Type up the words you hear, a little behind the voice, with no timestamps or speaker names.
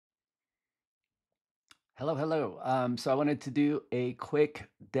Hello, hello. So I wanted to do a quick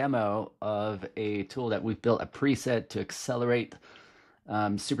demo of a tool that we've built, a preset to accelerate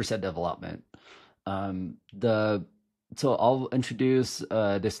superset development. The so I'll introduce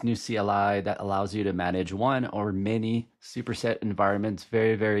this new CLI that allows you to manage one or many superset environments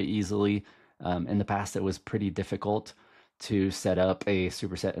very, very easily. In the past, it was pretty difficult to set up a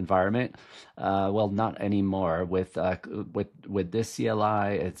superset environment. Well, not anymore. With this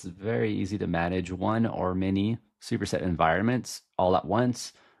CLI, it's very easy to manage one or many superset environments all at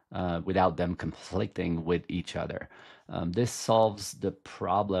once without them conflicting with each other. This solves the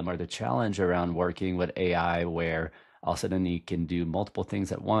problem or the challenge around working with AI where all of a sudden you can do multiple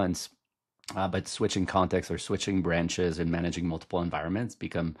things at once, but switching context or switching branches and managing multiple environments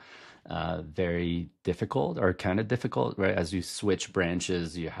become very difficult or kind of difficult, right? As you switch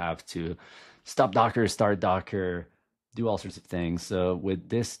branches, you have to stop Docker, start Docker, do all sorts of things. So with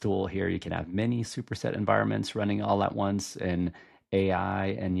this tool here, you can have many superset environments running all at once, and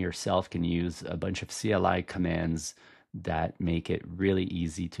AI and yourself can use a bunch of CLI commands that make it really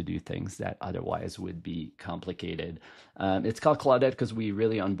easy to do things that otherwise would be complicated. It's called Claudette because we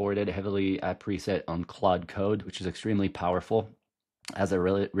really onboarded heavily at preset on Claude Code, which is extremely powerful, as it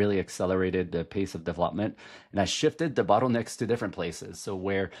really accelerated the pace of development, and I shifted the bottlenecks to different places. So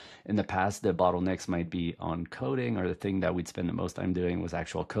where in the past the bottlenecks might be on coding, or the thing that we'd spend the most time doing was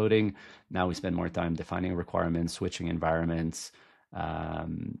actual coding, now we spend more time defining requirements, switching environments,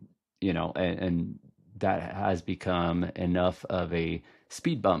 um, and that has become enough of a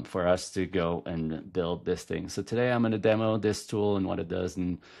speed bump for us to go and build this thing. So today I'm going to demo this tool and what it does,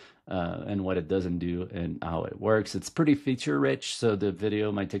 and what it doesn't do and how it works. It's pretty feature rich, so the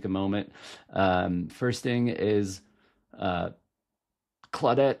video might take a moment. First thing is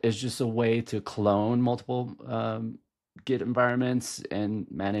Claudette is just a way to clone multiple Git environments and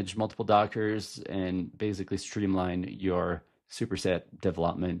manage multiple Dockers and basically streamline your superset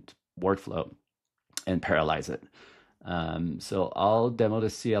development workflow and parallelize it. So I'll demo the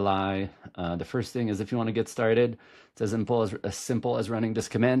CLI. The first thing is, if you want to get started, it's as simple as running this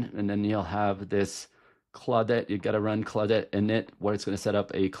command, and then you'll have this Claudette. You've got to run Claudette init, where it's going to set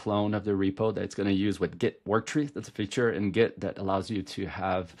up a clone of the repo that it's going to use with Git worktree. That's a feature in Git that allows you to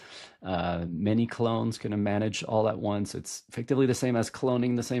have many clones kind of manage all at once. It's effectively the same as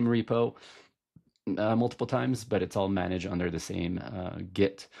cloning the same repo multiple times, but it's all managed under the same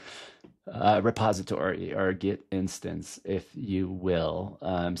Git repository or Git instance, if you will.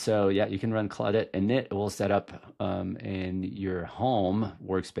 So yeah, you can run Claudette init. It will set up in your home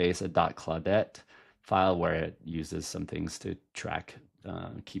workspace a .claudette file where it uses some things to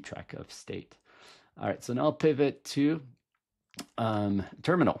keep track of state. All right, so now I'll pivot to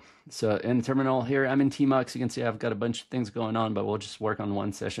terminal. So in terminal here, I'm in Tmux. You can see I've got a bunch of things going on, but we'll just work on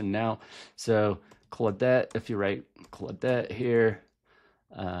one session now. So Claudette, if you write Claudette here,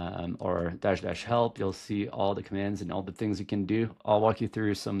 or -- help, you'll see all the commands and all the things you can do. I'll walk you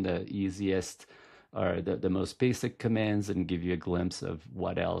through some of the easiest or the most basic commands and give you a glimpse of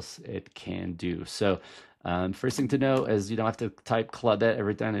what else it can do. So first thing to know is you don't have to type Claudette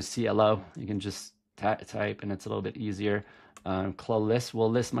every time there's CLO. You can just type, and it's a little bit easier. Claude list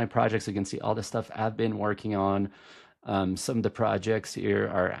will list my projects. You can see all the stuff I've been working on. Some of the projects here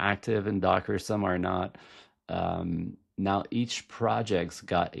are active in Docker, some are not. Now each project's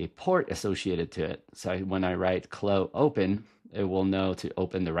got a port associated to it. So when I write clo open, it will know to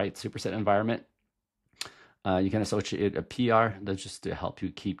open the right superset environment. You can associate a PR, that's just to help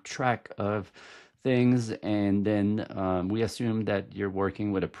you keep track of things. And then we assume that you're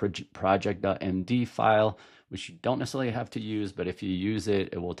working with a project.md file, which you don't necessarily have to use, but if you use it,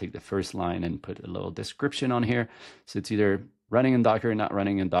 it will take the first line and put a little description on here. So it's either running in Docker, not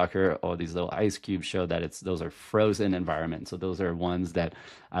running in Docker, or these little ice cubes show that those are frozen environments. So those are ones that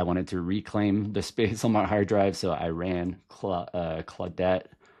I wanted to reclaim the space on my hard drive. So I ran Claudette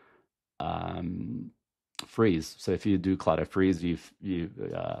freeze. So if you do Claudette freeze, you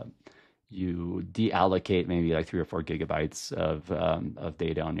deallocate maybe like 3 or 4 gigabytes of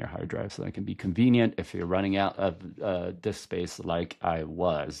data on your hard drive. So that can be convenient if you're running out of disk space like I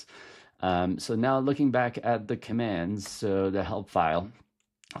was. So now looking back at the commands, so the help file.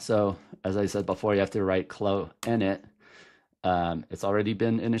 So as I said before, you have to write clo init. It's already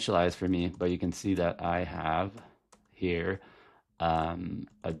been initialized for me, but you can see that I have here a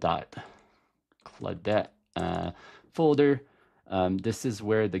 .claudette folder. This is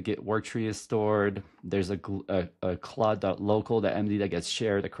where the Git worktree is stored. There's a claude.local.md that gets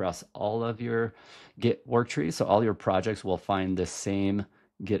shared across all of your Git worktrees. So all your projects will find the same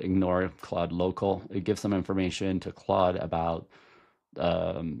Git ignore Claude local. It gives some information to Claude about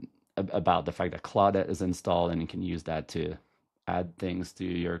about the fact that Claudette is installed, and you can use that to add things to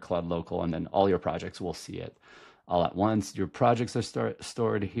your Claude local, and then all your projects will see it all at once. Your projects are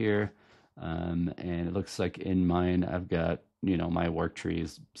stored here, and it looks like in mine I've got my work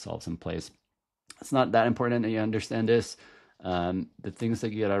trees solves in place. It's not that important that you understand this. The things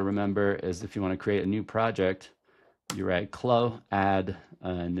that you gotta remember is if you want to create a new project, you write clo add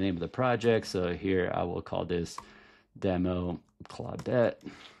the name of the project. So here I will call this demo Claudette.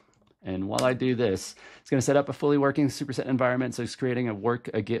 And while I do this, it's going to set up a fully working superset environment. So it's creating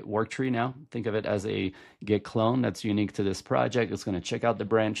a Git work tree now. Think of it as a Git clone that's unique to this project. It's going to check out the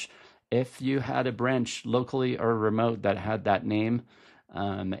branch. If you had a branch locally or remote that had that name,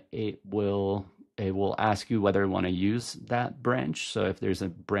 it will ask you whether you want to use that branch. So if there's a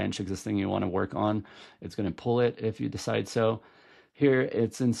branch existing you want to work on, it's going to pull it if you decide so. Here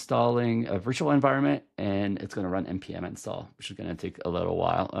it's installing a virtual environment, and it's going to run npm install, which is going to take a little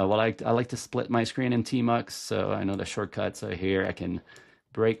while. I like to split my screen in tmux, so I know the shortcut. So here I can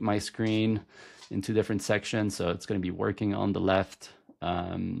break my screen into different sections. So it's going to be working on the left,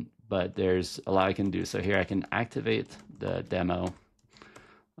 but there's a lot I can do. So here I can activate the demo.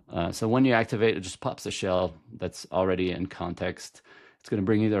 So when you activate, it just pops a shell that's already in context. It's going to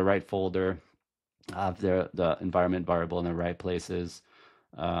bring you to the right folder, have the environment variable in the right places,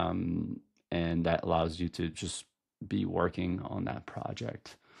 and that allows you to just be working on that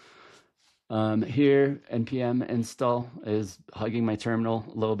project. Here, npm install is hugging my terminal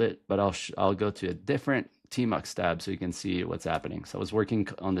a little bit, but I'll go to a different tmux tab so you can see what's happening. So I was working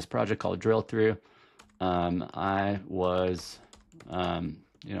on this project called drill through. I was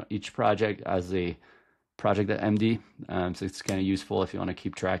each project as a project.md, so it's kind of useful if you want to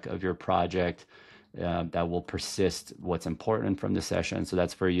keep track of your project. That will persist what's important from the session. So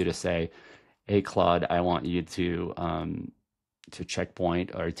that's for you to say, hey Claude, I want you to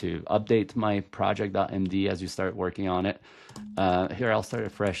checkpoint or to update my project.md as you start working on it. Here I'll start a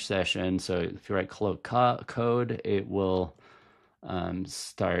fresh session. So if you write Claude Code, it will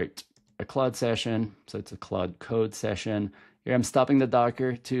start a Claude session. So it's a Claude Code session. Here I'm stopping the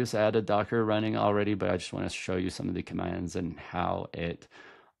Docker too. So I had a Docker running already, but I just want to show you some of the commands and how it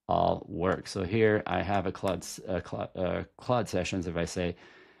all works. So here I have a Claude sessions. If I say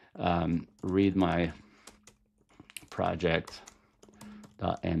read my project.md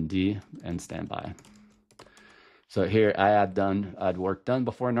and standby. So here I had work done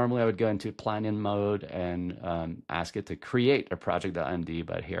before. Normally I would go into planning mode and ask it to create a project.md,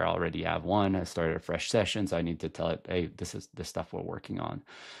 but here I already have one. I started a fresh session, so I need to tell it, hey, this is the stuff we're working on.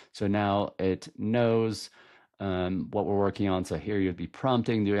 So now it knows what we're working on. So here you'd be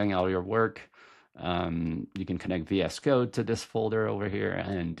prompting, doing all your work. You can connect VS Code to this folder over here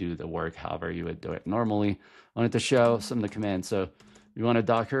and do the work however you would do it normally. I wanted to show some of the commands. So you want a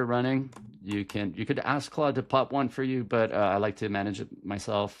Docker running, you could ask Claude to pop one for you, but I like to manage it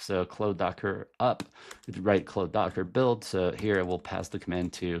myself. So Claude Docker up, write Claude Docker build. So here it will pass the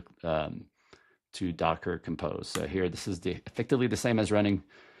command to Docker compose. So here this is effectively the same as running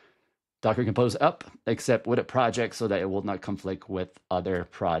Docker compose up, except with a project so that it will not conflict with other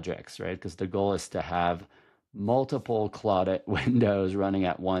projects, right? Because the goal is to have multiple Claudette windows running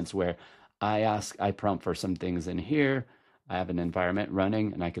at once where I prompt for some things in here. I have an environment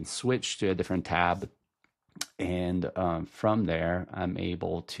running and I can switch to a different tab. And from there, I'm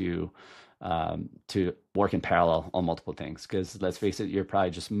able to work in parallel on multiple things. Because let's face it, you're probably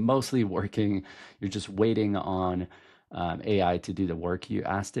just mostly working, you're just waiting on AI to do the work you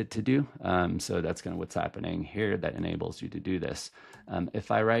asked it to do. So that's kind of what's happening here that enables you to do this.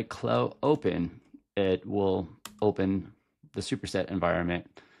 If I write clo open, it will open the superset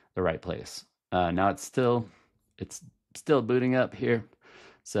environment the right place. Now it's still booting up here.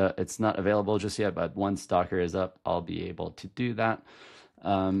 So it's not available just yet, but once Docker is up, I'll be able to do that.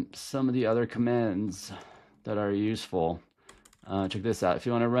 Some of the other commands that are useful, check this out. If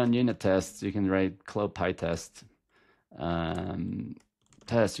you want to run unit tests, you can write clo pytest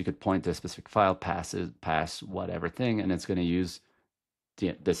test. You could point to a specific file, pass whatever thing, and it's going to use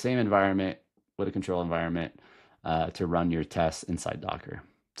the same environment with a control environment to run your tests inside Docker.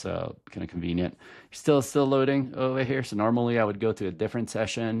 So kind of convenient. Still loading over here. So normally I would go to a different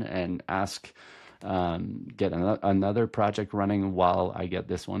session and ask, get another project running while I get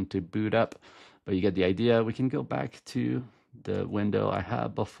this one to boot up. But you get the idea. We can go back to the window I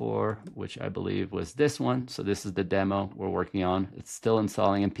had before, which I believe was this one. So this is the demo we're working on. It's still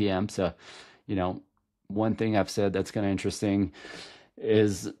installing npm. So, one thing I've said that's kind of interesting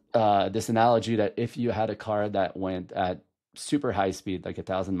is this analogy that if you had a car that went at super high speed, like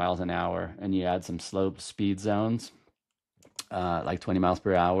 1,000 miles an hour, and you add some slow speed zones, like 20 miles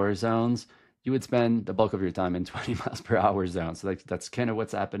per hour zones, you would spend the bulk of your time in 20 miles per hour zones. So that's kind of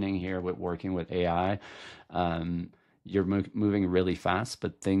what's happening here with working with AI. Um, you're moving really fast,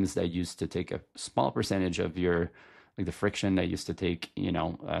 but things that used to take a small percentage of your, like the friction that used to take,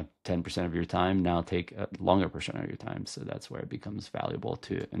 10% of your time, now take a longer percent of your time. So that's where it becomes valuable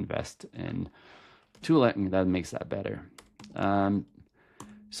to invest in tooling that makes that better.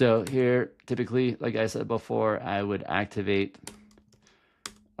 So here, typically, like I said before, I would activate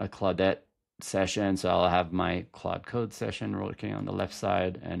a Claudette session. So I'll have my Claude Code session working on the left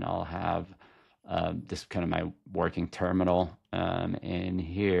side, and I'll have this kind of my working terminal. And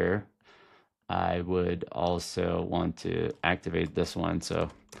here, I would also want to activate this one. So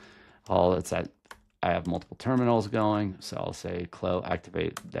it's at, I have multiple terminals going. So I'll say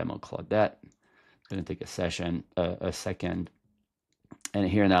activate demo Claudette. It's going to take a second. And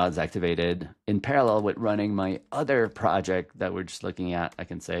here now it's activated in parallel with running my other project that we're just looking at. I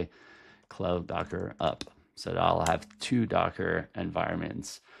can say Claude Docker up. So I'll have 2 Docker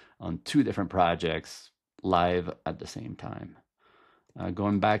environments on 2 different projects live at the same time.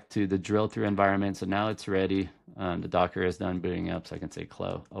 Going back to the drill through environment. So now it's ready. The Docker is done booting up. So I can say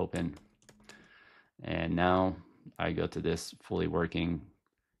Claude open. And now I go to this fully working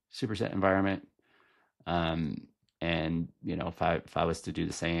Superset environment. And if I was to do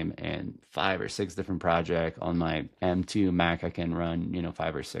the same and 5 or 6 different projects on my M2 Mac, I can run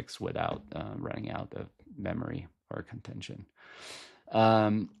 5 or 6 without running out of memory or contention.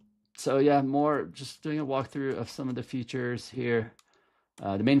 So yeah, more just doing a walkthrough of some of the features here.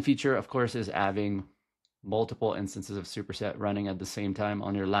 The main feature, of course, is having multiple instances of Superset running at the same time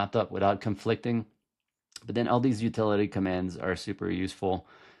on your laptop without conflicting. But then all these utility commands are super useful.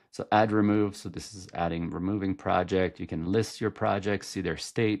 So add remove, so this is removing project. You can list your projects, see their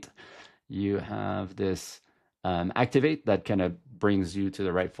state. You have this activate that kind of brings you to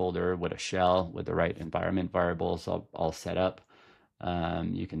the right folder with a shell with the right environment variables all set up.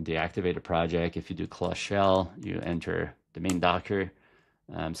 You can deactivate a project. If you do claw shell, you enter the main Docker.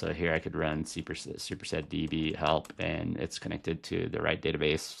 So here I could run superset db help, and it's connected to the right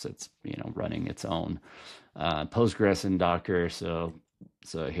database. So it's running its own Postgres in Docker. So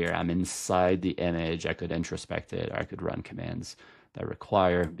here I'm inside the image. I could introspect it. I could run commands that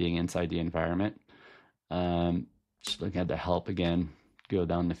require being inside the environment. Just looking at the help again, go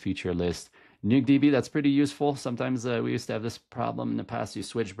down the feature list. NukeDB, that's pretty useful. Sometimes we used to have this problem in the past. You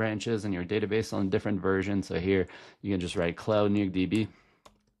switch branches in your database on different versions. So here you can just write cloud NukeDB,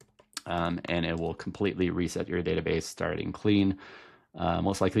 and it will completely reset your database starting clean.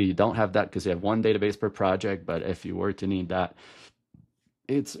 Most likely you don't have that because you have 1 database per project, but if you were to need that,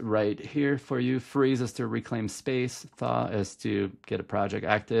 it's right here for you. Freeze is to reclaim space. Thaw is to get a project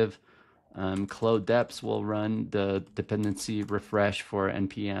active. Claudette will run the dependency refresh for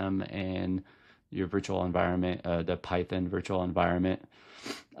NPM and your virtual environment, the Python virtual environment.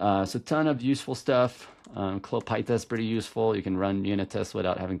 So a ton of useful stuff. Claude Python is pretty useful. You can run unit tests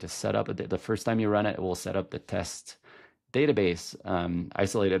without having to set up the first time you run it. It will set up the test database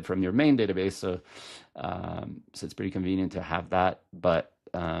isolated from your main database. So it's pretty convenient to have that. But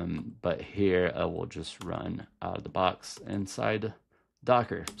here I will just run out of the box inside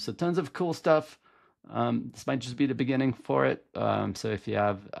Docker. So tons of cool stuff. This might just be the beginning for it. So if you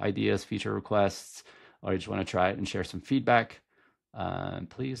have ideas, feature requests, or you just want to try it and share some feedback,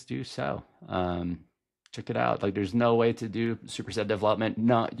 please do so. Check it out. Like, there's no way to do superset development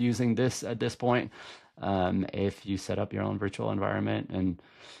not using this at this point. If you set up your own virtual environment and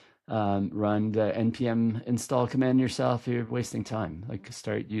run the npm install command yourself, you're wasting time. Like,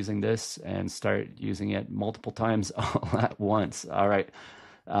 start using this and start using it multiple times all at once. All right.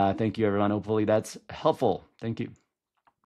 Thank you, everyone. Hopefully that's helpful. Thank you.